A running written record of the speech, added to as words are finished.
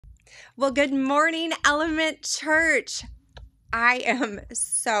Well, good morning, Element Church. I am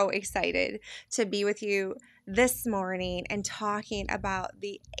so excited to be with you this morning and talking about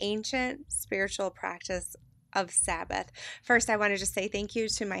the ancient spiritual practice of Sabbath. First, I want to just say thank you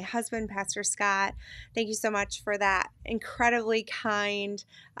to my husband, Pastor Scott. Thank you so much for that incredibly kind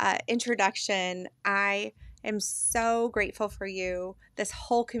introduction. I am so grateful for you. This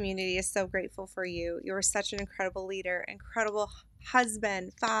whole community is so grateful for you. You are such an incredible leader, incredible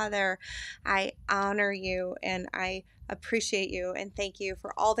husband, father. I honor you and I appreciate you and thank you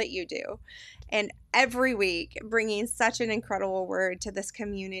for all that you do. And every week bringing such an incredible word to this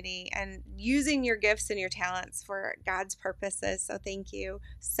community and using your gifts and your talents for God's purposes. So thank you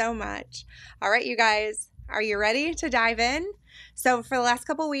so much. All right, you guys, are you ready to dive in? So for the last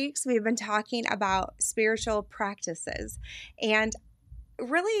couple weeks, we've been talking about spiritual practices. And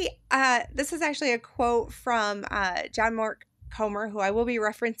really, this is actually a quote from John Mark Comer, who I will be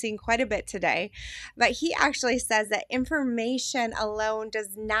referencing quite a bit today, but he actually says that information alone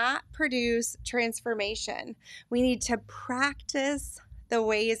does not produce transformation. We need to practice the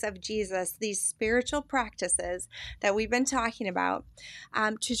ways of Jesus, these spiritual practices that we've been talking about,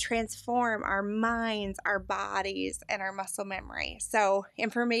 to transform our minds, our bodies, and our muscle memory. So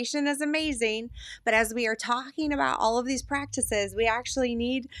information is amazing, but as we are talking about all of these practices, we actually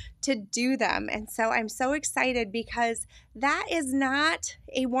need to do them. And so I'm so excited because that is not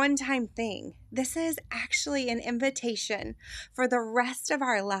a one-time thing. This is actually an invitation for the rest of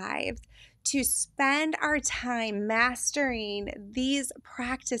our lives to spend our time mastering these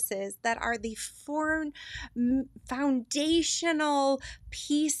practices that are the foundational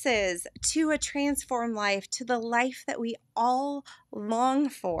pieces to a transformed life, to the life that we all long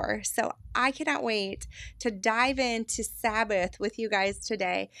for. So I cannot wait to dive into Sabbath with you guys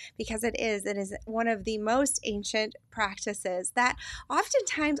today because it is one of the most ancient practices that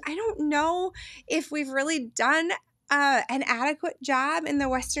oftentimes I don't know if we've really done an adequate job in the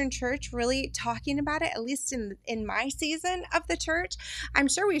Western church really talking about it, at least in my season of the church. I'm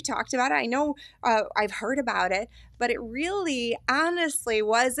sure we've talked about it. I know I've heard about it, but it really honestly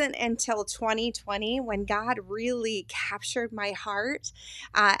wasn't until 2020 when God really captured my heart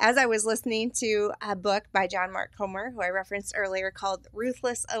as I was listening to a book by John Mark Comer, who I referenced earlier, called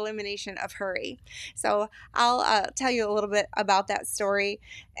Ruthless Elimination of Hurry. So I'll tell you a little bit about that story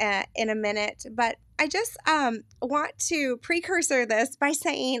in a minute, but I just want to precursor this by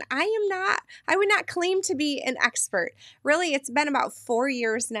saying I would not claim to be an expert. Really, it's been about 4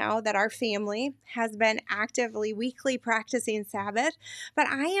 years now that our family has been actively weekly practicing Sabbath, but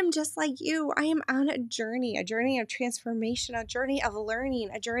I am just like you. I am on a journey of transformation, a journey of learning,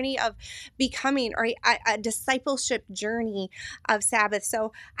 a journey of becoming, or a discipleship journey of Sabbath.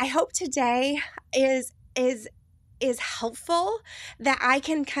 So I hope today is helpful, that I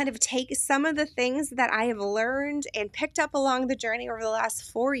can kind of take some of the things that I have learned and picked up along the journey over the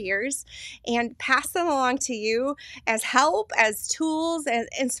last 4 years and pass them along to you as help, as tools, as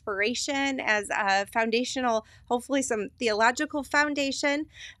inspiration, as a foundational, hopefully some theological foundation.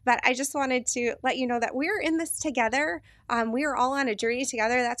 But I just wanted to let you know that we're in this together. We are all on a journey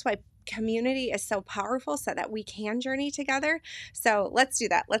together. That's why community is so powerful, so that we can journey together. So let's do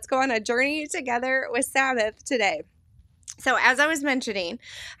that. Let's go on a journey together with Sabbath today. So as I was mentioning,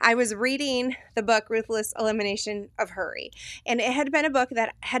 I was reading the book Ruthless Elimination of Hurry, and it had been a book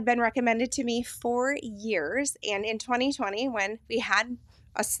that had been recommended to me for years. And in 2020, when we had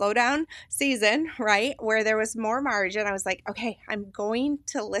a slowdown season, right, where there was more margin, I was like, okay, I'm going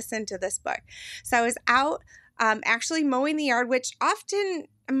to listen to this book. So I was out actually mowing the yard, which often,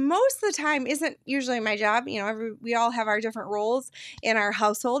 most of the time, isn't usually my job. You know, we all have our different roles in our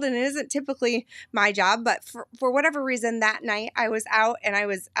household, and it isn't typically my job. But for whatever reason, that night I was out and I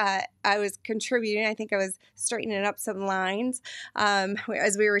was contributing. I think I was straightening up some lines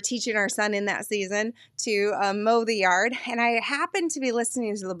as we were teaching our son in that season to mow the yard. And I happened to be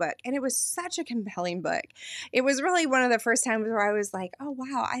listening to the book, and it was such a compelling book. It was really one of the first times where I was like, oh,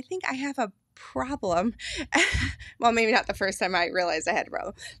 wow, I think I have a problem. Well, maybe not the first time I realized I had a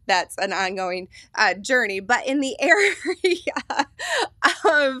problem. That's an ongoing journey. But in the area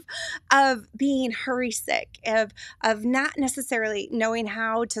of being hurry sick, of not necessarily knowing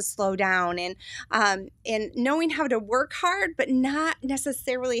how to slow down, and knowing how to work hard, but not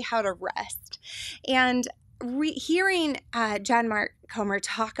necessarily how to rest. And hearing John Mark Comer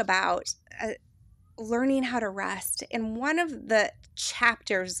talk about learning how to rest, and one of the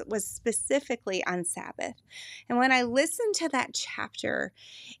chapters was specifically on Sabbath. And when I listened to that chapter,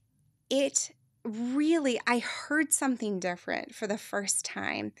 I heard something different for the first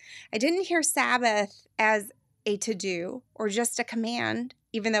time. I didn't hear Sabbath as a to-do or just a command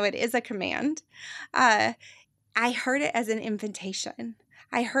even though it is a command, I heard it as an invitation.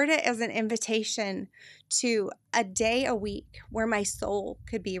 I heard it as an invitation to a day a week where my soul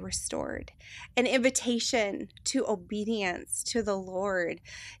could be restored, an invitation to obedience to the Lord,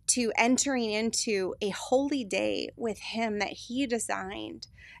 to entering into a holy day with Him that He designed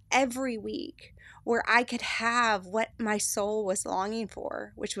every week, where I could have what my soul was longing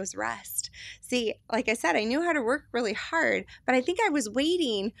for, which was rest. See, like I said, I knew how to work really hard, but I think I was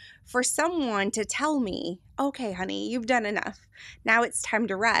waiting for someone to tell me, okay, honey, you've done enough. Now it's time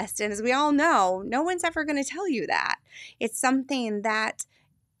to rest. And as we all know, no one's ever going to tell you that. It's something that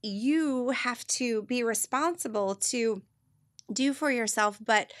you have to be responsible to do for yourself.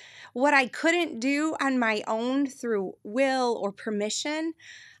 But what I couldn't do on my own through will or permission,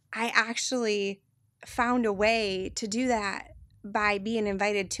 I actually found a way to do that by being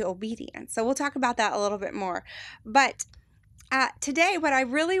invited to obedience. So we'll talk about that a little bit more. But today, what I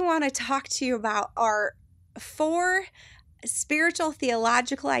really want to talk to you about are 4 spiritual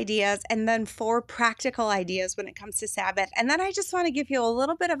theological ideas and then 4 practical ideas when it comes to Sabbath. And then I just want to give you a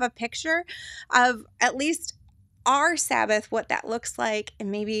little bit of a picture of at least our Sabbath, what that looks like, and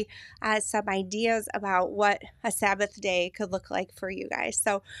maybe some ideas about what a Sabbath day could look like for you guys.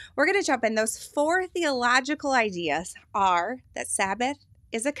 So we're going to jump in. Those 4 theological ideas are that Sabbath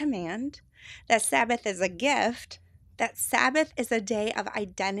is a command, that Sabbath is a gift, that Sabbath is a day of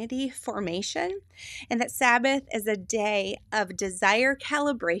identity formation, and that Sabbath is a day of desire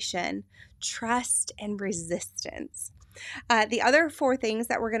calibration, trust, and resistance. The other 4 things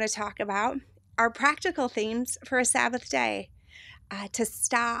that we're going to talk about are practical themes for a Sabbath day: to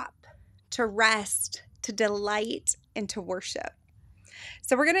stop, to rest, to delight, and to worship.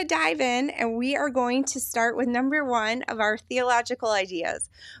 So we're going to dive in, and we are going to start with number 1 of our theological ideas,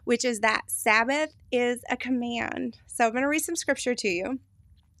 which is that Sabbath is a command. So I'm going to read some scripture to you.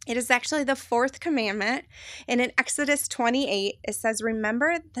 It is actually the 4th commandment. And in Exodus 28, it says,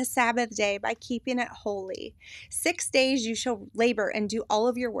 "Remember the Sabbath day by keeping it holy. 6 days you shall labor and do all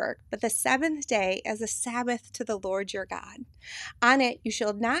of your work, but the 7th day is a Sabbath to the Lord your God. On it you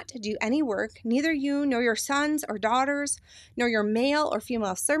shall not do any work, neither you nor your sons or daughters, nor your male or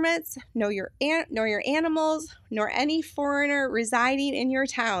female servants, nor your animals, nor any foreigner residing in your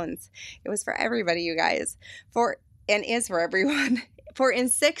towns." It was for everybody, you guys, and is for everyone. "For in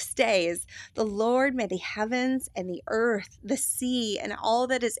 6 days the Lord made the heavens and the earth, the sea, and all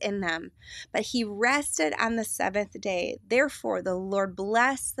that is in them. But He rested on the 7th day. Therefore the Lord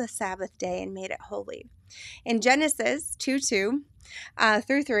blessed the Sabbath day and made it holy." In Genesis 2:2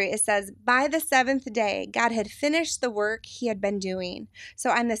 through 3, it says, "By the 7th day, God had finished the work He had been doing. So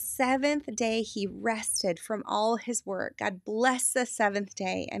on the 7th day, He rested from all His work. God blessed the 7th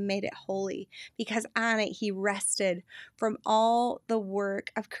day and made it holy, because on it He rested from all the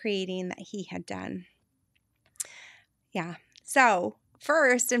work of creating that He had done." Yeah. So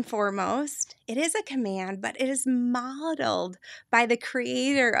first and foremost, it is a command, but it is modeled by the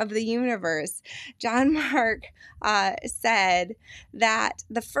creator of the universe. John Mark said that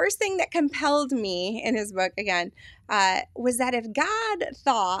the first thing that compelled me in his book, again, was that if God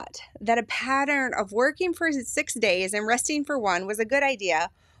thought that a pattern of working for 6 days and resting for 1 was a good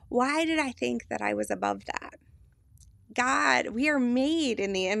idea, why did I think that I was above that? God, we are made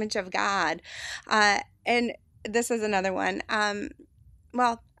in the image of God. And this is another one.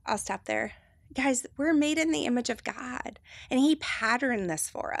 Well, I'll stop there. Guys, we're made in the image of God, and He patterned this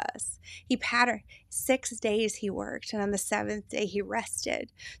for us. He patterned 6 days He worked, and on the 7th day He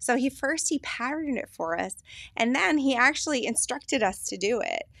rested. So He patterned it for us, and then He actually instructed us to do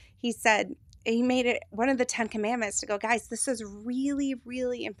it. He said, He made it one of the 10 commandments to go, guys, this is really,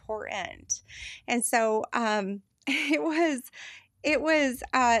 really important. And so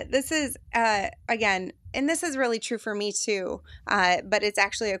this is, again, and this is really true for me too, but it's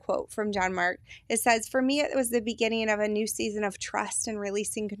actually a quote from John Mark. It says, "For me, it was the beginning of a new season of trust and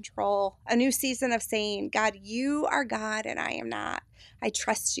releasing control, a new season of saying, God, you are God and I am not. I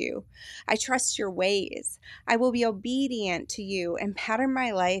trust you. I trust your ways. I will be obedient to you and pattern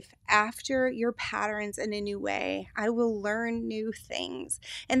my life after your patterns in a new way. I will learn new things."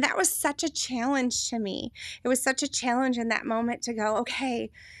 And that was such a challenge to me. It was such a challenge in that moment to go,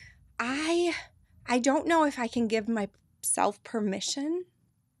 okay, I don't know if I can give myself permission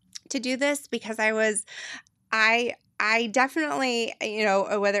to do this, because I I definitely,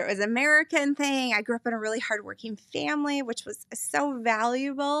 whether it was an American thing, I grew up in a really hardworking family, which was so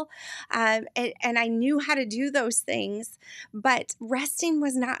valuable. And I knew how to do those things, but resting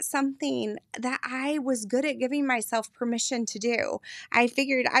was not something that I was good at giving myself permission to do. I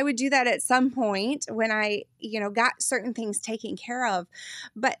figured I would do that at some point when I, got certain things taken care of.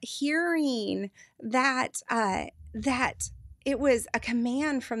 But hearing that, that it was a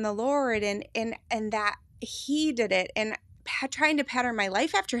command from the Lord and that he did it and trying to pattern my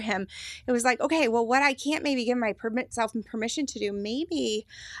life after him, it was like, okay, well, what I can't maybe give myself permission to do, maybe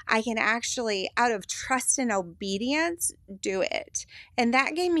I can actually, out of trust and obedience, do it. And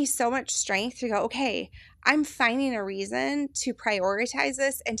that gave me so much strength to go, okay, I'm finding a reason to prioritize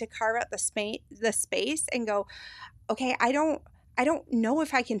this and to carve out the space and go, okay, I don't know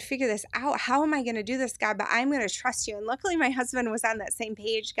if I can figure this out. How am I going to do this, God? But I'm going to trust you. And luckily, my husband was on that same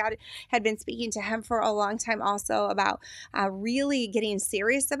page. God had been speaking to him for a long time also about really getting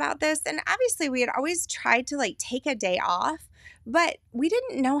serious about this. And obviously, we had always tried to take a day off, but we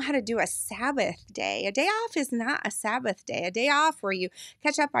didn't know how to do a Sabbath day. A day off is not a Sabbath day. A day off where you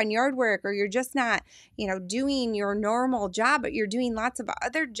catch up on yard work or you're just not, doing your normal job, but you're doing lots of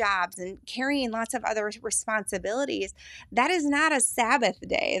other jobs and carrying lots of other responsibilities. That is not a Sabbath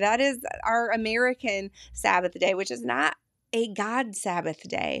day. That is our American Sabbath day, which is not a God Sabbath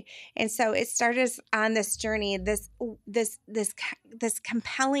day. And so it started us on this journey, this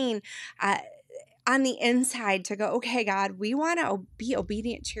compelling, on the inside to go, okay, God, we want to be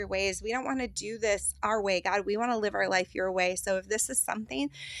obedient to your ways. We don't want to do this our way, God. We want to live our life your way. So if this is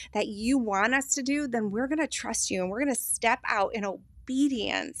something that you want us to do, then we're going to trust you and we're going to step out in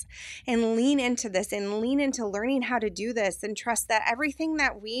obedience and lean into this and lean into learning how to do this and trust that everything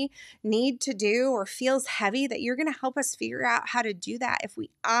that we need to do or feels heavy, that you're going to help us figure out how to do that if we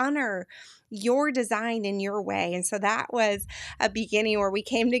honor your design in your way. And so that was a beginning where we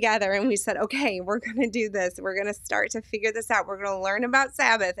came together and we said, okay, we're going to do this. We're going to start to figure this out. We're going to learn about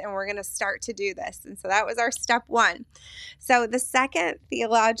Sabbath and we're going to start to do this. And so that was our step one. So the second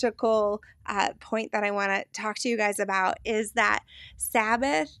theological point that I want to talk to you guys about is that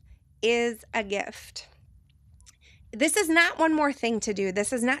Sabbath is a gift. This is not one more thing to do.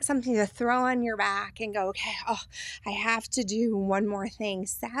 This is not something to throw on your back and go, okay, I have to do one more thing.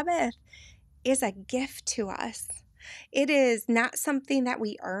 Sabbath is a gift to us. It is not something that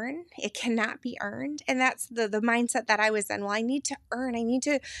we earn. It cannot be earned. And that's the mindset that I was in. Well, I need to earn. I need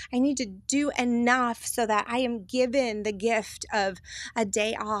to do enough so that I am given the gift of a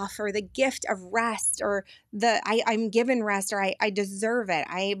day off or the gift of rest or I'm given rest or I deserve it.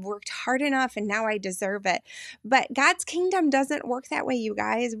 I worked hard enough and now I deserve it. But God's kingdom doesn't work that way, you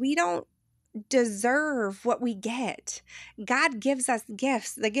guys. We don't deserve what we get. God gives us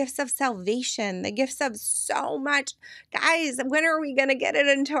gifts, the gifts of salvation, the gifts of so much. Guys, when are we going to get it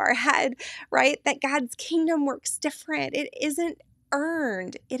into our head, right? That God's kingdom works different. It isn't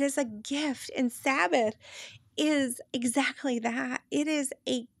earned. It is a gift. And Sabbath is exactly that. It is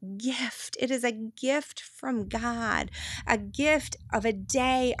a gift. It is a gift from God, a gift of a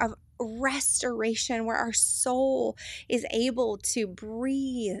day of restoration where our soul is able to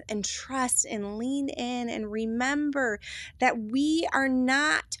breathe and trust and lean in and remember that we are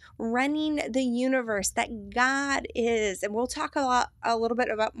not running the universe, that God is. And we'll talk a little bit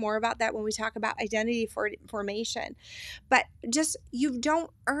more about that when we talk about identity formation. But just, you don't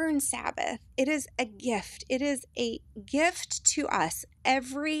earn Sabbath. It is a gift. It is a gift to us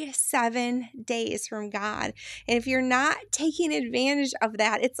every 7 days from God. And if you're not taking advantage of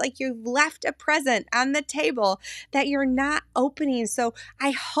that, it's like you've left a present on the table that you're not opening. So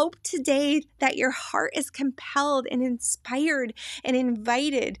I hope today that your heart is compelled and inspired and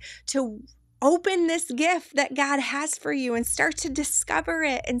invited to open this gift that God has for you and start to discover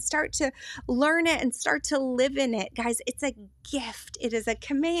it and start to learn it and start to live in it. Guys, it's a gift. It is a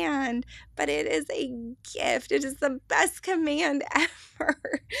command, but it is a gift. It is the best command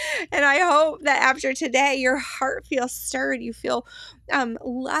ever. And I hope that after today, your heart feels stirred. You feel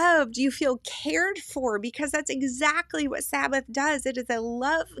loved. You feel cared for, because that's exactly what Sabbath does. It is a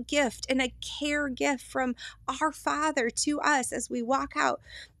love gift and a care gift from our Father to us as we walk out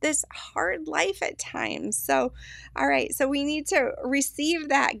this hard life at times. So, all right. So we need to receive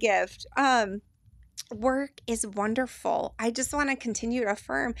that gift. Work is wonderful. I just want to continue to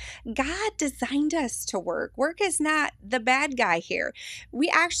affirm God designed us to work. Work is not the bad guy here.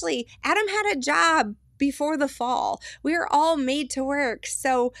 Adam had a job before the fall. We are all made to work.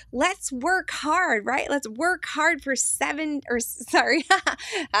 So let's work hard, right? Let's work hard for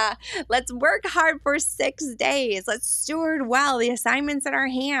let's work hard for 6 days. Let's steward well the assignments in our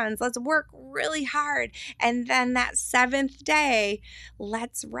hands. Let's work really hard. And then that 7th day,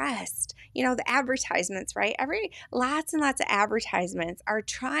 let's rest. The advertisements, right? Lots and lots of advertisements are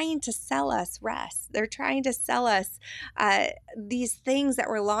trying to sell us rest. They're trying to sell us these things that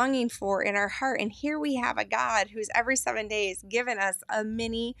we're longing for in our heart. And here we have a God who's every 7 days given us a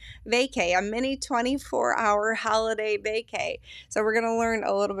mini vacay, a mini 24-hour holiday vacay. So we're going to learn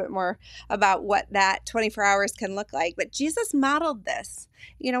a little bit more about what that 24 hours can look like. But Jesus modeled this.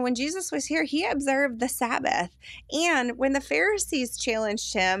 When Jesus was here, he observed the Sabbath. And when the Pharisees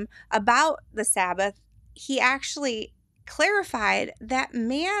challenged him about the Sabbath, he actually clarified that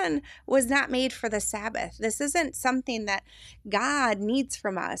man was not made for the Sabbath. This isn't something that God needs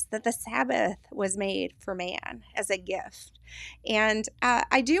from us, that the Sabbath was made for man as a gift. And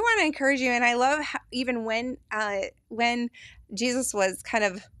I do want to encourage you, and I love how, even when Jesus was kind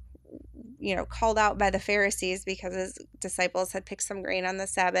of called out by the Pharisees because his disciples had picked some grain on the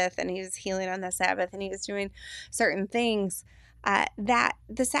Sabbath and he was healing on the Sabbath and he was doing certain things, that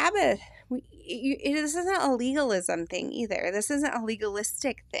the Sabbath, this isn't a legalism thing either. This isn't a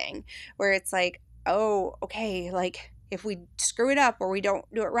legalistic thing where it's like, oh, okay, like if we screw it up or we don't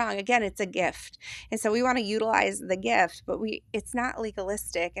do it wrong, again, it's a gift. And so we want to utilize the gift, but it's not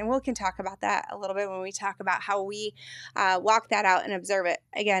legalistic. And we can talk about that a little bit when we talk about how we walk that out and observe it.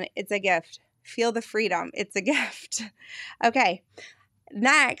 Again, it's a gift. Feel the freedom. It's a gift. Okay.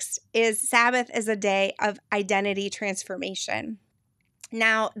 Next is Sabbath is a day of identity transformation.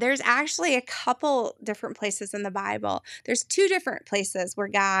 Now, there's actually a couple different places in the Bible. There's 2 different places where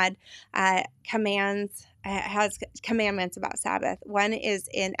God has commandments about Sabbath. One is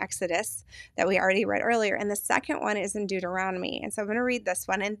in Exodus that we already read earlier, and the second one is in Deuteronomy. And so I'm going to read this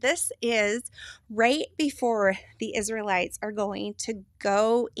one. And this is right before the Israelites are going to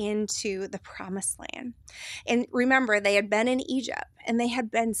go into the promised land. And remember, they had been in Egypt and they had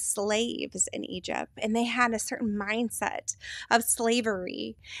been slaves in Egypt and they had a certain mindset of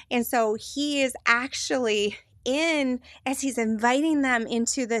slavery. And so he is actually as he's inviting them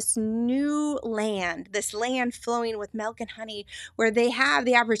into this new land, this land flowing with milk and honey, where they have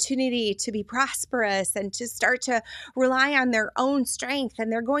the opportunity to be prosperous and to start to rely on their own strength.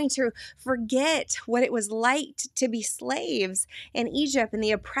 And they're going to forget what it was like to be slaves in Egypt and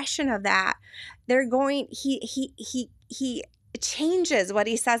the oppression of that. He changes what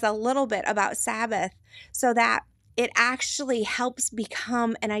he says a little bit about Sabbath so that it actually helps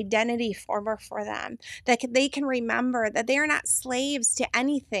become an identity former for them, that they can remember that they are not slaves to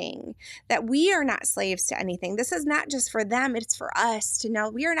anything, that we are not slaves to anything. This is not just for them, it's for us to know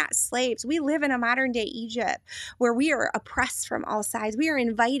we are not slaves. We live in a modern day Egypt where we are oppressed from all sides. We are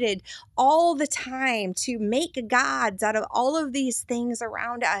invited all the time to make gods out of all of these things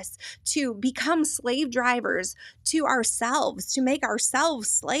around us, to become slave drivers to ourselves, to make ourselves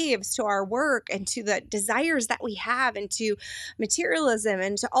slaves to our work and to the desires that we have and to materialism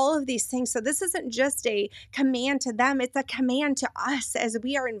and to all of these things. So this isn't just a command to them, it's a command to us as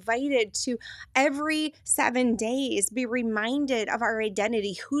we are invited to every 7 days be reminded of our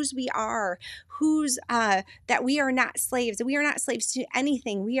identity, whose we are, that we are not slaves. We are not slaves to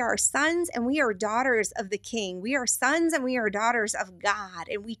anything. We are sons and we are daughters of the King. We are sons and we are daughters of God,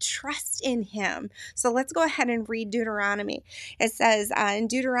 and we trust in him. So let's go ahead and read Deuteronomy. It says in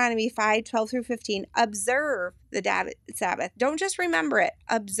Deuteronomy 5:12-15, observe the Sabbath. Don't just remember it,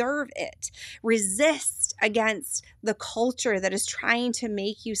 observe it. Resist against the culture that is trying to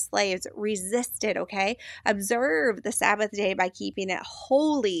make you slaves. Resist it, okay? Observe the Sabbath day by keeping it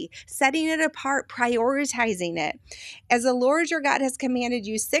holy, setting it apart, prioritizing it. As the Lord your God has commanded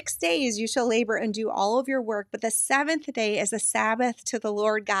you, 6 days you shall labor and do all of your work, but the 7th day is a Sabbath to the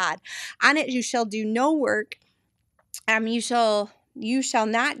Lord God. On it you shall do no work. You shall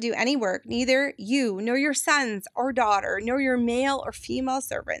not do any work, neither you, nor your sons or daughter, nor your male or female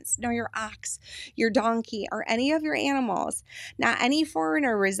servants, nor your ox, your donkey, or any of your animals, not any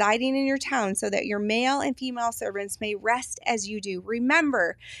foreigner residing in your town, so that your male and female servants may rest as you do.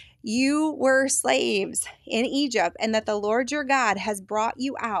 Remember, you were slaves in Egypt, and that the Lord your God has brought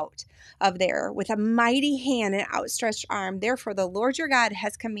you out of there with a mighty hand and outstretched arm. Therefore, the Lord your God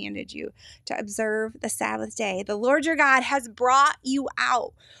has commanded you to observe the Sabbath day. The Lord your God has brought you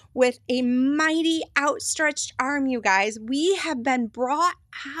out with a mighty outstretched arm, you guys. We have been brought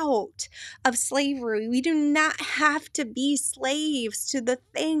out of slavery. We do not have to be slaves to the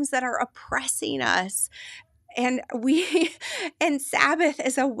things that are oppressing us. And and Sabbath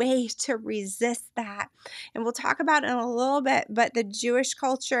is a way to resist that. And we'll talk about it in a little bit, but the Jewish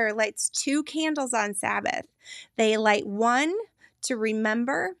culture lights 2 candles on Sabbath. They light one to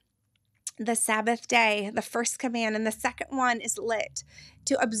remember the Sabbath day, the first command, and the second one is lit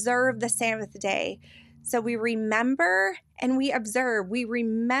to observe the Sabbath day. So we remember and we observe. We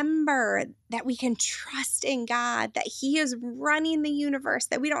remember that we can trust in God, that He is running the universe,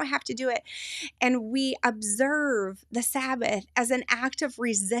 that we don't have to do it. And we observe the Sabbath as an act of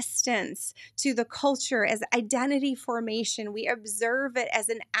resistance to the culture, as identity formation. We observe it as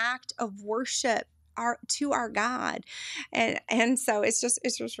an act of worship to our God. And so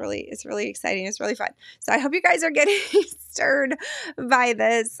it's really exciting. It's really fun. So I hope you guys are getting stirred by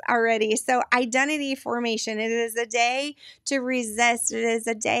this already. So identity formation, it is a day to resist. It is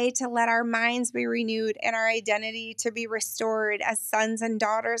a day to let our minds be renewed and our identity to be restored as sons and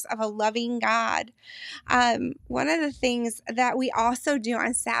daughters of a loving God. One of the things that we also do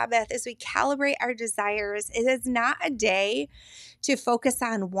on Sabbath is we calibrate our desires. It is not a day to focus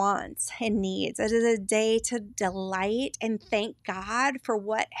on wants and needs. It is a day to delight and thank God for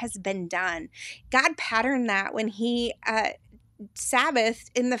what has been done. God patterned that when He Sabbath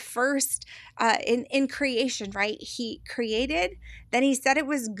in the first in creation, right? He created, then He said it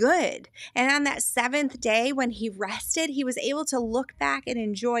was good. And on that 7th day when He rested, He was able to look back and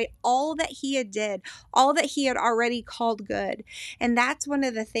enjoy all that He had did, all that He had already called good. And that's one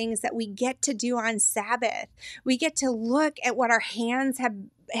of the things that we get to do on Sabbath. We get to look at what our hands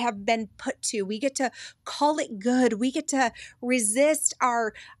have been put to. We get to call it good. We get to resist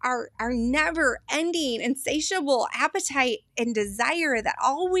our never ending insatiable appetite and desire that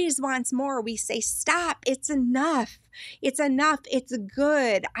always wants more. We say, stop, it's enough. It's enough. It's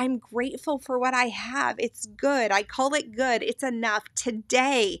good. I'm grateful for what I have. It's good. I call it good. It's enough.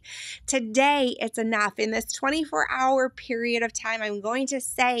 Today, it's enough. In this 24-hour period of time, I'm going to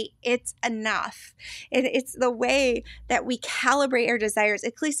say it's enough. It's the way that we calibrate our desires.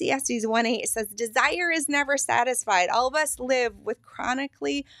 Ecclesiastes 1:8 says, desire is never satisfied. All of us live with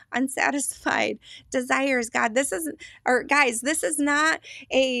chronically unsatisfied desires. This is not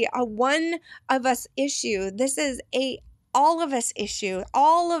a one of us issue. This is a all of us issue.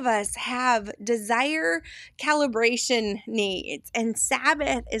 All of us have desire calibration needs. And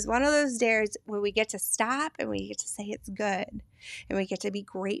Sabbath is one of those days where we get to stop and we get to say it's good. And we get to be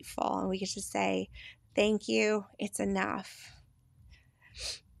grateful and we get to say, thank you, it's enough.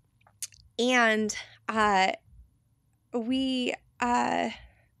 And I'll read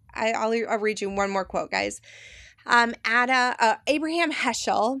you one more quote, guys. Abraham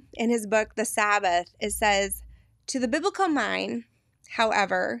Heschel, in his book, The Sabbath, it says, to the biblical mind,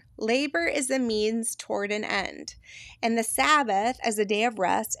 however, labor is a means toward an end, and the Sabbath, as a day of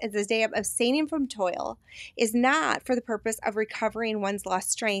rest, as a day of abstaining from toil, is not for the purpose of recovering one's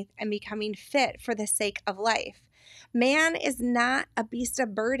lost strength and becoming fit for the sake of life. Man is not a beast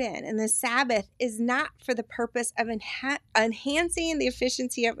of burden, and the Sabbath is not for the purpose of enhancing the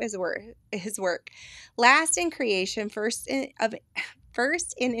efficiency of his work. Last in creation, first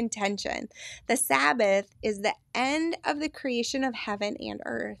in intention. The Sabbath is the end of the creation of heaven and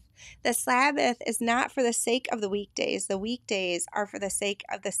earth. The Sabbath is not for the sake of the weekdays. The weekdays are for the sake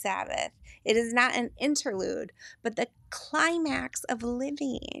of the Sabbath. It is not an interlude, but the climax of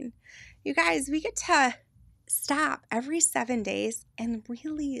living. You guys, we get to stop every 7 days and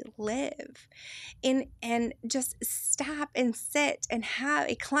really live and just stop and sit and have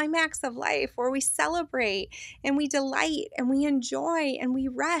a climax of life where we celebrate and we delight and we enjoy and we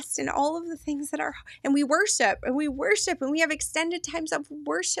rest and all of the things and we worship and we have extended times of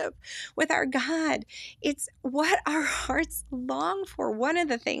worship with our God. It's what our hearts long for, one of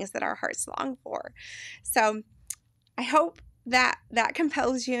the things that our hearts long for. So I hope that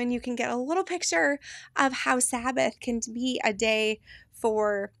compels you and you can get a little picture of how Sabbath can be a day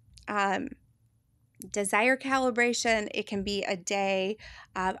for desire calibration. It can be a day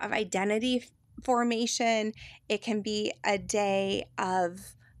of identity formation. It can be a day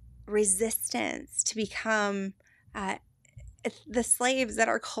of resistance to become the slaves that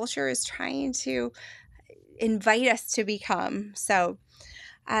our culture is trying to invite us to become. So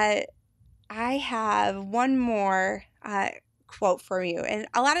I have one more quote for you. And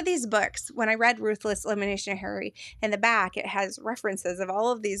a lot of these books, when I read Ruthless Elimination of Hurry, in the back, it has references of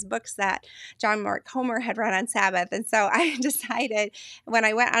all of these books that John Mark Comer had read on Sabbath. And so I decided when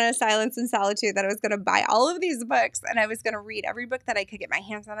I went on a silence and solitude that I was going to buy all of these books and I was going to read every book that I could get my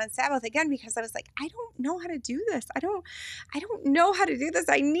hands on Sabbath again, because I was like, I don't know how to do this. I don't know how to do this.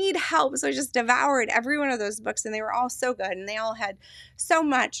 I need help. So I just devoured every one of those books, and they were all so good, and they all had so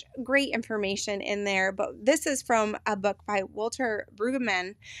much great information in there. But this is from a book by Walter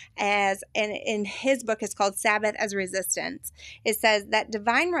Brueggemann, and in his book is called Sabbath as Resistance. It says that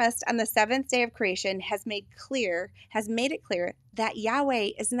divine rest on the seventh day of creation has made it clear that Yahweh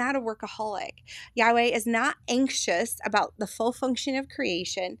is not a workaholic. Yahweh is not anxious about the full function of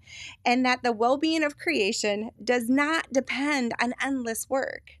creation, and that the well-being of creation does not depend on endless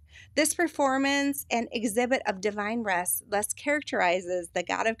work. This performance and exhibit of divine rest thus characterizes the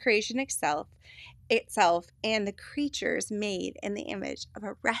God of creation itself and the creatures made in the image of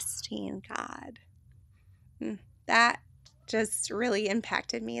a resting God. That just really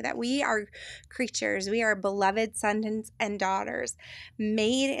impacted me, that we are creatures, we are beloved sons and daughters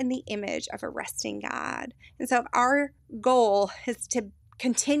made in the image of a resting God. And so if our goal is to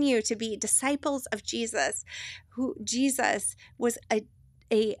continue to be disciples of Jesus, who Jesus was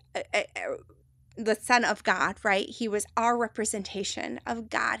the Son of God, right? He was our representation of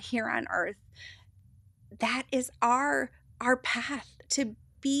God here on earth. That is our path to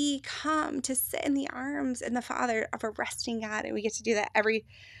sit in the arms and the Father of a resting God. And we get to do that every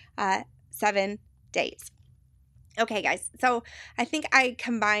 7 days. Okay, guys. So I think I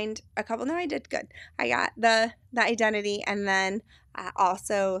combined a couple. No, I did good. I got the identity and then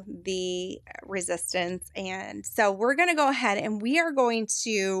also the resistance. And so we're going to go ahead and we are going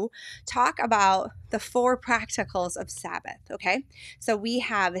to talk about the 4 practicals of Sabbath. Okay. So we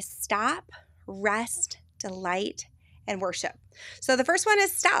have stop, rest, delight, and worship. So the first one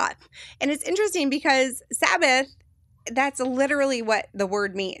is stop. And it's interesting because Sabbath, that's literally what the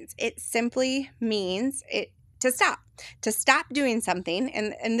word means. It simply means to stop doing something.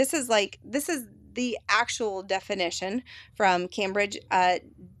 And this is the actual definition from Cambridge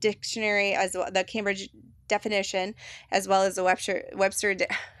Dictionary, as well, the Cambridge definition, as well as the Webster.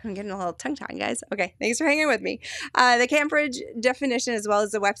 I'm getting a little tongue-tied, guys. Okay, thanks for hanging with me. The Cambridge definition, as well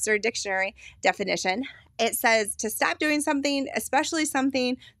as the Webster Dictionary definition. It says to stop doing something, especially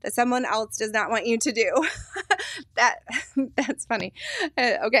something that someone else does not want you to do. That's funny.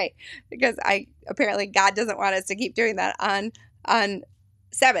 Okay, because apparently God doesn't want us to keep doing that on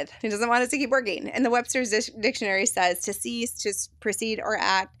Sabbath. He doesn't want us to keep working. And the Webster's Dictionary says to cease, to proceed or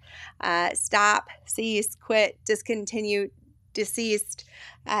act, stop, cease, quit, discontinue, deceased.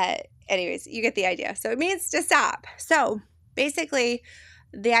 Anyways, you get the idea. So it means to stop. So basically,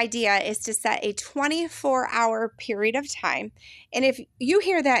 the idea is to set a 24-hour period of time. And if you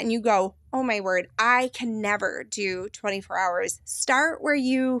hear that and you go, oh my word, I can never do 24 hours. Start where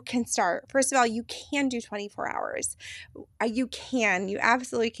you can start. First of all, you can do 24 hours. You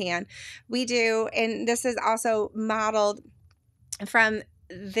absolutely can. We do. And this is also modeled from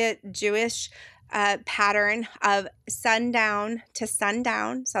the Jewish pattern of sundown to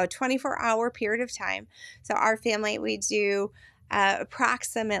sundown. So a 24-hour period of time. So our family, we do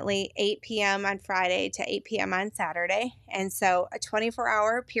approximately 8 p.m. on Friday to 8 p.m. on Saturday. And so a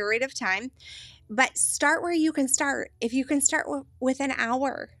 24-hour period of time. But start where you can start. If you can start with an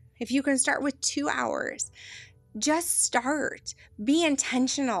hour, if you can start with 2 hours, just start. Be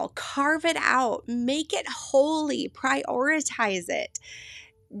intentional. Carve it out. Make it holy. Prioritize it.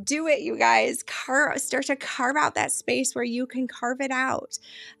 Do it, you guys. Start to carve out that space where you can carve it out,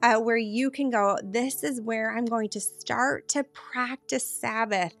 where you can go, this is where I'm going to start to practice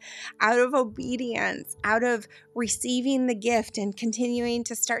Sabbath out of obedience, out of receiving the gift and continuing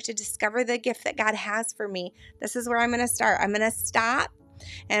to start to discover the gift that God has for me. This is where I'm going to start. I'm going to stop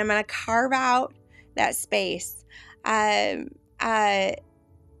and I'm going to carve out that space. That's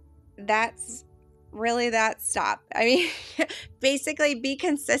really that stop. I mean, basically be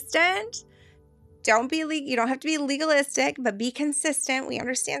consistent. You don't have to be legalistic, but be consistent. We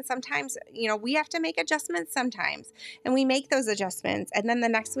understand sometimes, we have to make adjustments sometimes, and we make those adjustments. And then the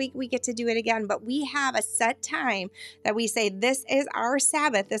next week we get to do it again, but we have a set time that we say, this is our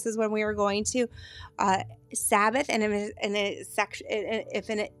Sabbath. This is when we are going to Sabbath. And if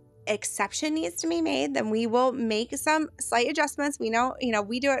an exception needs to be made, then we will make some slight adjustments. We know,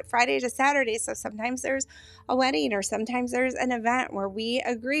 we do it Friday to Saturday. So sometimes there's a wedding or sometimes there's an event where we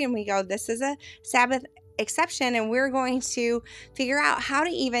agree and we go, this is a Sabbath exception. And we're going to figure out how to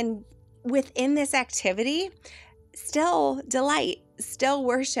even within this activity, still delight, still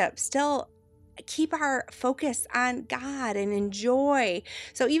worship, still keep our focus on God and enjoy.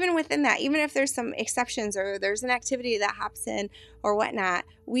 So even within that, even if there's some exceptions or there's an activity that hops in or whatnot,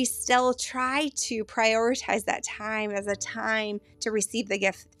 we still try to prioritize that time as a time to receive the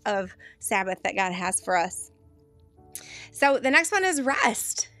gift of Sabbath that God has for us. So the next one is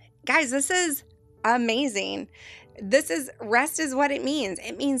rest. Guys, this is amazing. Rest is what it means.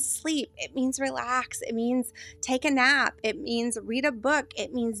 It means sleep. It means relax. It means take a nap. It means read a book.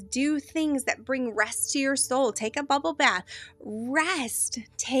 It means do things that bring rest to your soul. Take a bubble bath. Rest.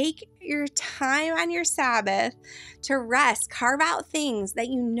 Take your time on your Sabbath to rest. Carve out things that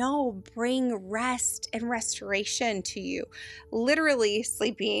you know bring rest and restoration to you. Literally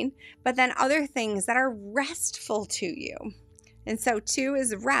sleeping, but then other things that are restful to you. And so 2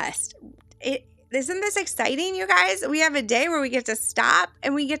 is rest. Isn't this exciting, you guys? We have a day where we get to stop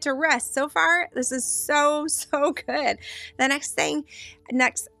and we get to rest. So far, this is so good. The next thing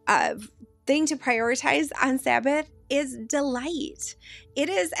to prioritize on Sabbath is delight. It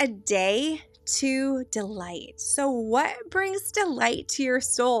is a day to delight. So what brings delight to your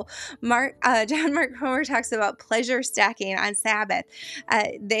soul? John Mark Comer talks about pleasure stacking on Sabbath.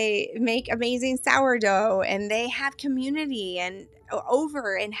 They make amazing sourdough and they have community and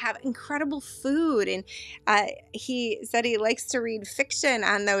over and have incredible food. And he said he likes to read fiction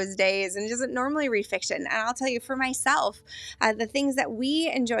on those days and doesn't normally read fiction. And I'll tell you for myself, the things that we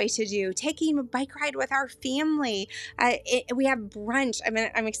enjoy to do, taking a bike ride with our family. We have brunch.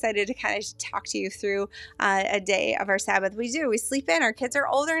 I'm excited to kind of talk to you through a day of our Sabbath. We sleep in. Our kids are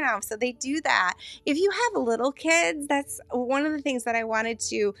older now, so they do that. If you have little kids, that's one of the things that I wanted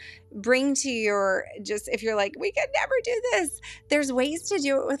to bring to if you're like, we could never do this. There's ways to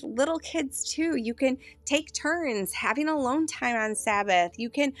do it with little kids too. You can take turns having alone time on Sabbath. You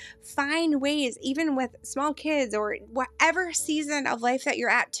can find ways, even with small kids or whatever season of life that you're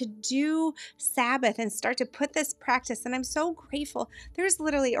at, to do Sabbath and start to put this practice. And I'm so grateful. There's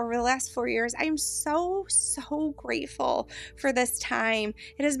literally over the last 4 years, I am so grateful for this time.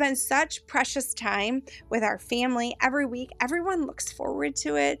 It has been such precious time with our family every week. Everyone looks forward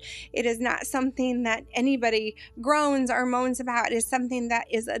to it. It is not something that anybody groans or moans about. It is something that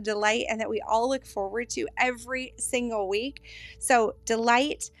is a delight and that we all look forward to every single week. So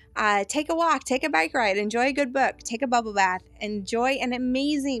delight, take a walk, take a bike ride, enjoy a good book, take a bubble bath, enjoy an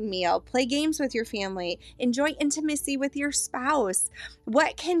amazing meal, play games with your family, enjoy intimacy with your spouse.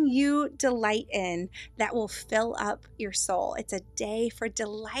 What can you delight in that will fill up your soul? It's a day for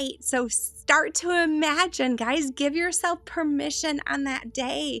delight. So start to imagine, guys, give yourself permission on that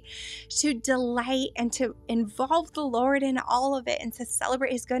day to delight and to involve the Lord in all of it and to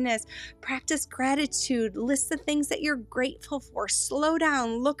celebrate His goodness. Practice gratitude. List the things that you're grateful for. Slow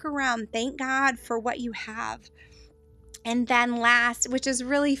down, look around, thank God for what you have. And then last, which is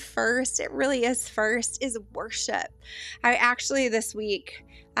really first, is worship. This week,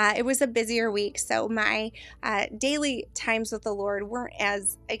 it was a busier week, so my daily times with the Lord weren't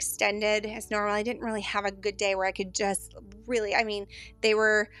as extended as normal. I didn't really have a good day where I could just really, they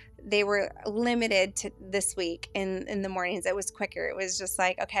were limited to this week in the mornings. It was quicker. It was just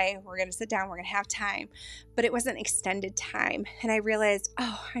like, okay, we're going to sit down. We're going to have time. But it wasn't extended time. And I realized,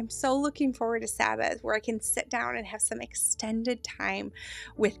 I'm so looking forward to Sabbath where I can sit down and have some extended time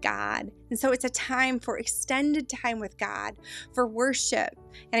with God. And so it's a time for extended time with God, for worship.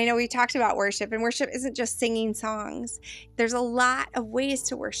 And I know we talked about worship, and worship isn't just singing songs. There's a lot of ways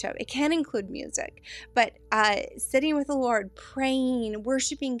to worship. It can include music, but sitting with the Lord, praying,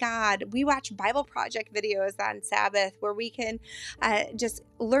 worshiping God. We watch Bible Project videos on Sabbath where we can just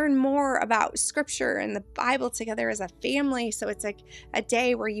learn more about Scripture and the Bible together as a family. So it's like a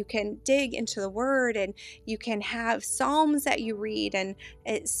day where you can dig into the Word and you can have Psalms that you read and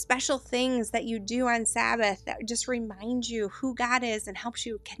special things that you do on Sabbath that just remind you who God is and helps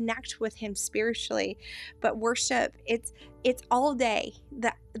you connect with Him spiritually. But worship, it's all day.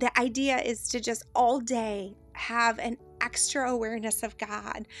 The idea is to just all day have an extra awareness of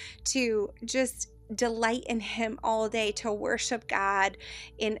God, to just delight in Him all day, to worship God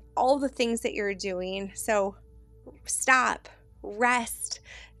in all the things that you're doing. So stop, rest,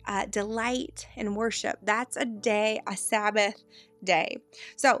 delight, and worship. That's a Sabbath day.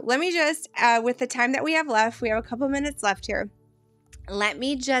 So let me just, with the time that we have left, we have a couple minutes left here. Let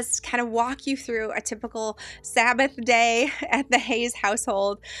me just kind of walk you through a typical Sabbath day at the Hayes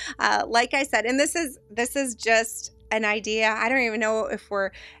household. Like I said, and this is just an idea. I don't even know if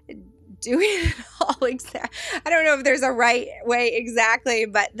we're doing it all I don't know if there's a right way exactly,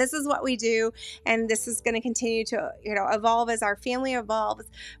 but this is what we do, and this is going to continue to, evolve as our family evolves.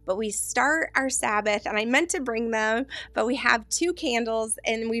 But we start our Sabbath, and I meant to bring them, but we have 2 candles,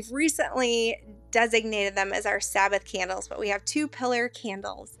 and we've recently designated them as our Sabbath candles, but we have 2 pillar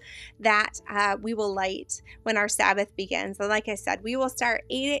candles that we will light when our Sabbath begins. And like I said, we will start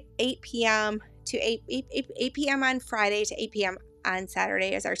 8 p.m. to 8 p.m. on Friday to 8 p.m. on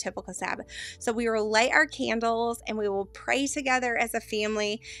Saturday is our typical Sabbath. So we will light our candles and we will pray together as a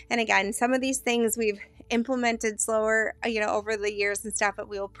family. And again, some of these things we've implemented slower, over the years and stuff, but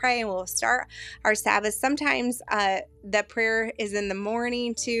we will pray and we'll start our Sabbath. Sometimes the prayer is in the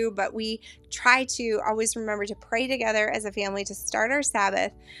morning too, but we try to always remember to pray together as a family to start our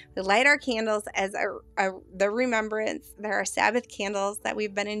Sabbath. We light our candles as the remembrance. There are Sabbath candles that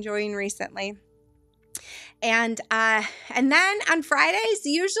we've been enjoying recently. And then on Fridays,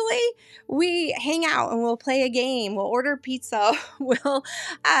 usually we hang out and we'll play a game. We'll order pizza. We'll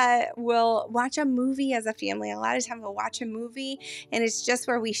watch a movie as a family. A lot of times we'll watch a movie, and it's just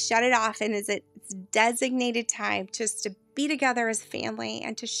where we shut it off, and it's designated time just to be together as family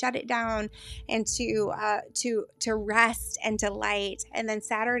and to shut it down and to rest and to light. And then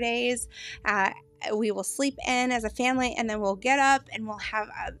Saturdays, we will sleep in as a family, and then we'll get up and we'll have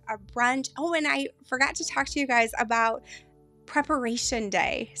a brunch. Oh, and I forgot to talk to you guys about preparation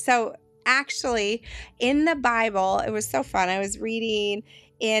day. So actually in the Bible, it was so fun. I was reading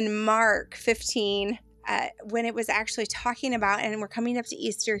in Mark 15, when it was actually talking about, and we're coming up to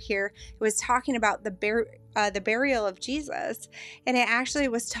Easter here, it was talking about the burial of Jesus. And it actually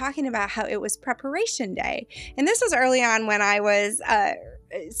was talking about how it was preparation day. And this was early on when I was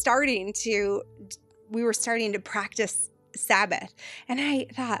we were starting to practice Sabbath. And I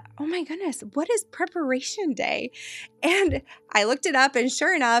thought, oh my goodness, what is preparation day? And I looked it up, and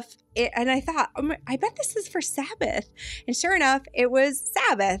sure enough, and I thought, I bet this is for Sabbath. And sure enough, it was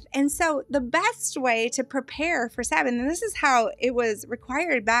Sabbath. And so the best way to prepare for Sabbath, and this is how it was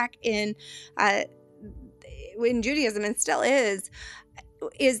required back in Judaism and still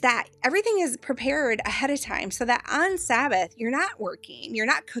is that everything is prepared ahead of time so that on Sabbath, you're not working, you're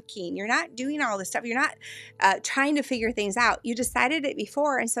not cooking, you're not doing all this stuff, you're not trying to figure things out. You decided it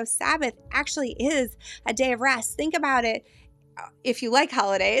before. And so Sabbath actually is a day of rest. Think about it, if you like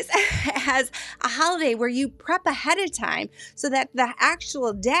holidays, as a holiday where you prep ahead of time so that the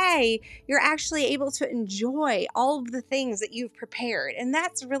actual day you're actually able to enjoy all of the things that you've prepared. And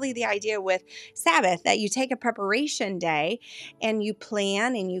that's really the idea with Sabbath, that you take a preparation day and you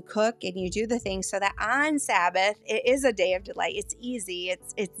plan and you cook and you do the things so that on Sabbath it is a day of delight. It's easy,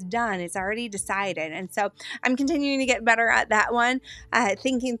 it's done, it's already decided. And so I'm continuing to get better at that one,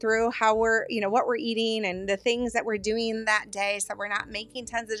 thinking through how we're, what we're eating and the things that we're doing that day, so we're not making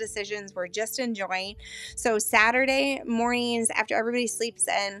tons of decisions. We're just enjoying. So Saturday mornings after everybody sleeps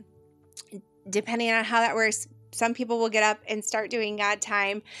in, depending on how that works, some people will get up and start doing God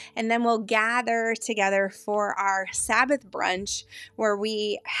time, and then we'll gather together for our Sabbath brunch, where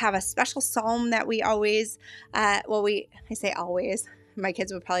we have a special psalm that we always, I say always. My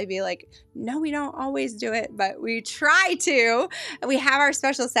kids would probably be like, no, we don't always do it, but we try to. We have our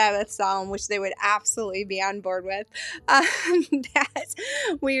special Sabbath psalm, which they would absolutely be on board with, that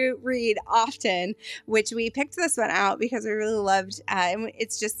we read often, which we picked this one out because we really loved.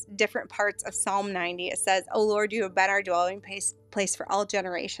 It's just different parts of Psalm 90. It says, "O Lord, you have been our dwelling place for all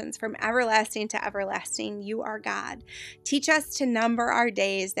generations. From everlasting to everlasting, you are God. Teach us to number our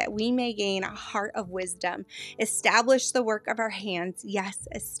days that we may gain a heart of wisdom. Establish the work of our hands." Yes,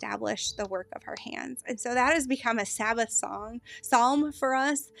 establish the work of our hands. And so that has become a Sabbath psalm for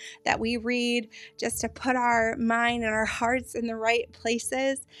us that we read just to put our mind and our hearts in the right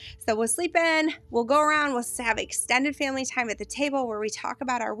places. So we'll sleep in, we'll go around, we'll have extended family time at the table where we talk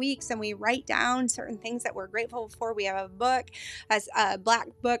about our weeks and we write down certain things that we're grateful for. We have a book, a black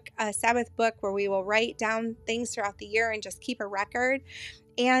book, a Sabbath book, where we will write down things throughout the year and just keep a record.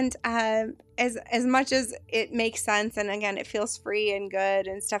 And as much as it makes sense, and again, it feels free and good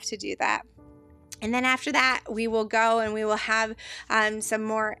and stuff to do that. And then after that, we will go and we will have some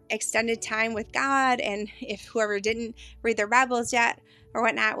more extended time with God. And if whoever didn't read their Bibles yet or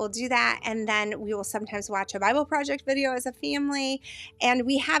whatnot, we'll do that. And then we will sometimes watch a Bible Project video as a family. And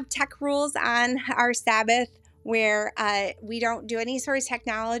we have tech rules on our Sabbath, where we don't do any sort of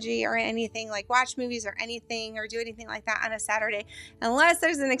technology or anything like watch movies or anything or do anything like that on a Saturday, unless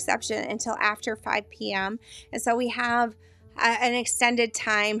there's an exception, until after 5 p.m. And so we have an extended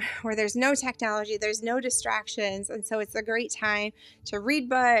time where there's no technology, there's no distractions. And so it's a great time to read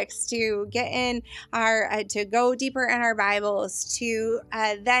books, to get in to go deeper in our Bibles, to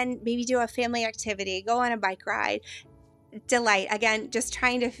then maybe do a family activity, go on a bike ride. Delight, again, just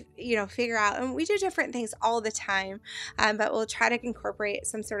trying to figure out, and we do different things all the time, but we'll try to incorporate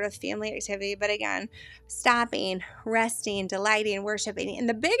some sort of family activity. But again, stopping, resting, delighting, worshiping. And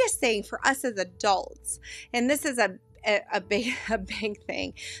the biggest thing for us as adults, and this is a big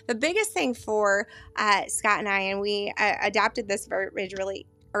thing, the biggest thing for Scott and I, and we adopted this verbiage really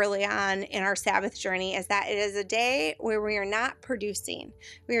early on in our Sabbath journey, is that it is a day where we are not producing.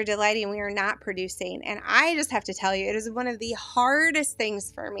 We are delighting. We are not producing. And I just have to tell you, it is one of the hardest things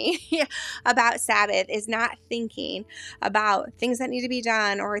for me about Sabbath, is not thinking about things that need to be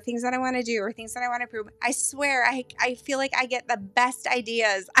done, or things that I want to do, or things that I want to prove. I swear, I feel like I get the best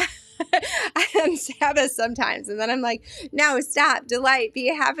ideas on Sabbath sometimes. And then I'm like, no, stop, delight,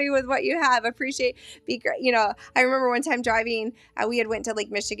 be happy with what you have, appreciate, be great. I remember one time driving, we had went to Lake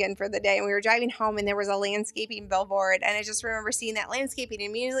Michigan for the day, and we were driving home, and there was a landscaping billboard. And I just remember seeing that landscaping.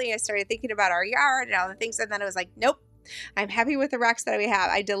 Immediately I started thinking about our yard and all the things. And then I was like, nope, I'm happy with the rocks that we have.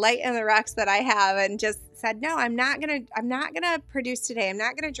 I delight in the rocks that I have, and just said, no, I'm not going to produce today. I'm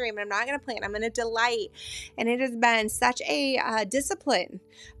not going to dream. I'm not going to plan. I'm going to delight. And it has been such a discipline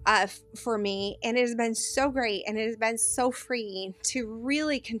for me. And it has been so great. And it has been so freeing to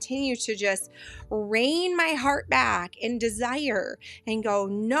really continue to just rein my heart back in desire and go,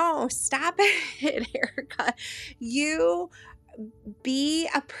 no, stop it, Ericka. You be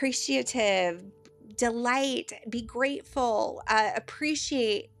appreciative, delight, be grateful,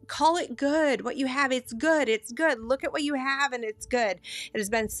 appreciate, call it good. What you have, it's good. It's good. Look at what you have, and it's good. It has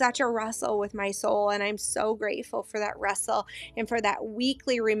been such a wrestle with my soul, and I'm so grateful for that wrestle and for that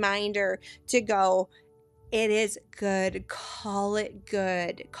weekly reminder to go, it is good. Call it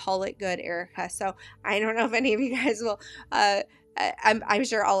good. Call it good, Ericka. So I don't know if any of you guys will, I'm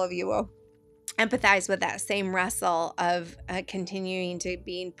sure all of you will empathize with that same wrestle of continuing to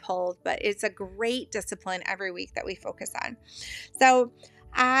being pulled, but it's a great discipline every week that we focus on. So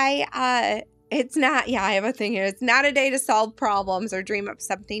I have a thing here. It's not a day to solve problems or dream up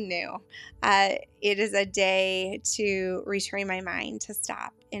something new. It is a day to retrain my mind to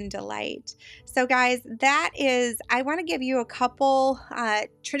stop and delight. So guys, I want to give you a couple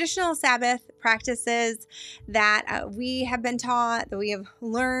traditional Sabbath practices that we have been taught, that we have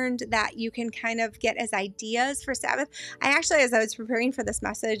learned, that you can kind of get as ideas for Sabbath. I actually, as I was preparing for this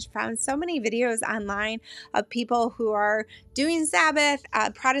message, found so many videos online of people who are doing Sabbath,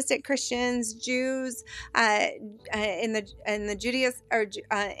 Protestant Christians, Jews, in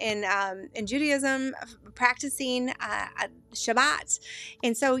Judaism, practicing Shabbat.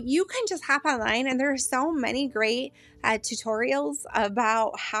 And so you can just hop online, and there are so many great tutorials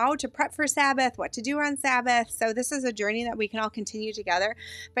about how to prep for Sabbath, what to do on Sabbath. So this is a journey that we can all continue together.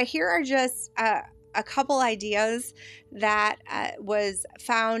 But here are just a couple ideas that was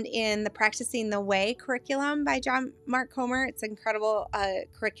found in the Practicing the Way curriculum by John Mark Comer. It's an incredible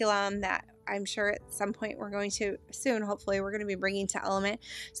curriculum that I'm sure at some point we're going to soon, hopefully, we're going to be bringing to Element,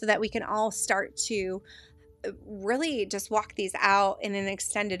 so that we can all start to really just walk these out in an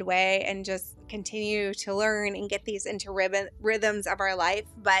extended way and just continue to learn and get these into rhythms of our life.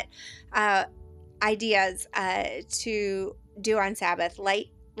 But ideas to do on Sabbath: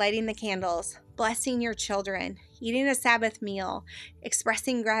 lighting the candles, blessing your children, eating a Sabbath meal,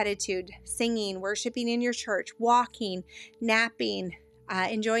 expressing gratitude, singing, worshiping in your church, walking, napping,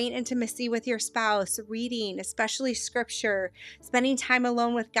 enjoying intimacy with your spouse, reading, especially scripture, spending time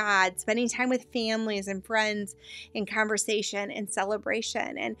alone with God, spending time with families and friends in conversation and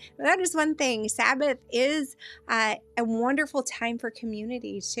celebration. And that is one thing. Sabbath is a wonderful time for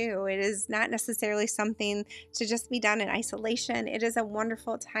community too. It is not necessarily something to just be done in isolation. It is a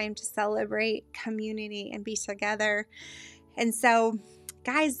wonderful time to celebrate community and be together. And so,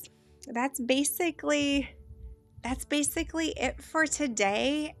 guys, that's basically it for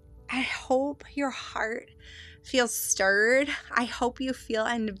today. I hope your heart feels stirred. I hope you feel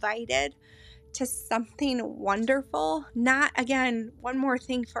invited to something wonderful. Not, again, one more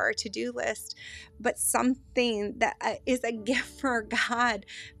thing for our to-do list, but something that is a gift from God,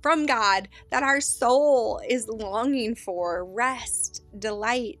 that our soul is longing for: rest,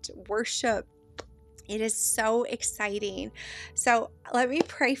 delight, worship It is so exciting. So let me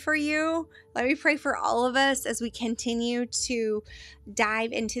pray for you. Let me pray for all of us as we continue to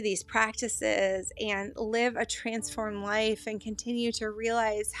dive into these practices and live a transformed life and continue to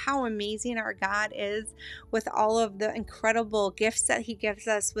realize how amazing our God is with all of the incredible gifts that He gives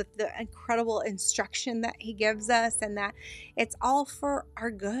us, with the incredible instruction that He gives us, and that it's all for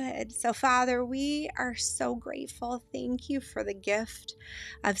our good. So, Father, we are so grateful. Thank you for the gift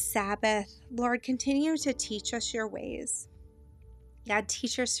of Sabbath. Lord, continue to teach us your ways. God,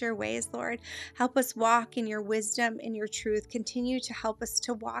 teach us your ways, Lord. Help us walk in your wisdom and your truth. Continue to help us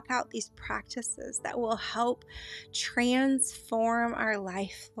to walk out these practices that will help transform our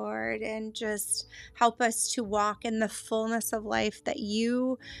life, Lord, and just help us to walk in the fullness of life that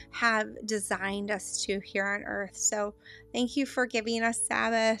you have designed us to here on earth. So thank you for giving us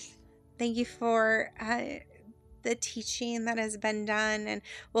Sabbath. Thank you for the teaching that has been done and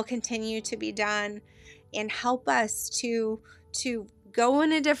will continue to be done, and help us to go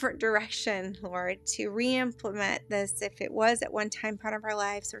in a different direction, Lord, to re-implement this if it was at one time part of our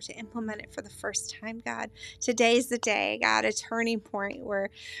lives, or to implement it for the first time. God, today's the day, God, a turning point where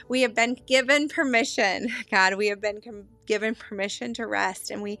we have been given permission. God, we have been given permission to rest,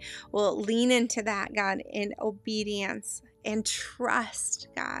 and we will lean into that, God, in obedience and trust,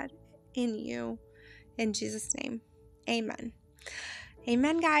 God, in you. In Jesus' name, amen.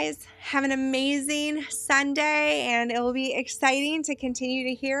 Amen, guys. Have an amazing Sunday, and it will be exciting to continue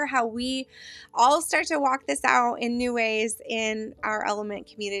to hear how we all start to walk this out in new ways in our Element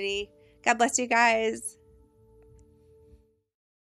community. God bless you guys.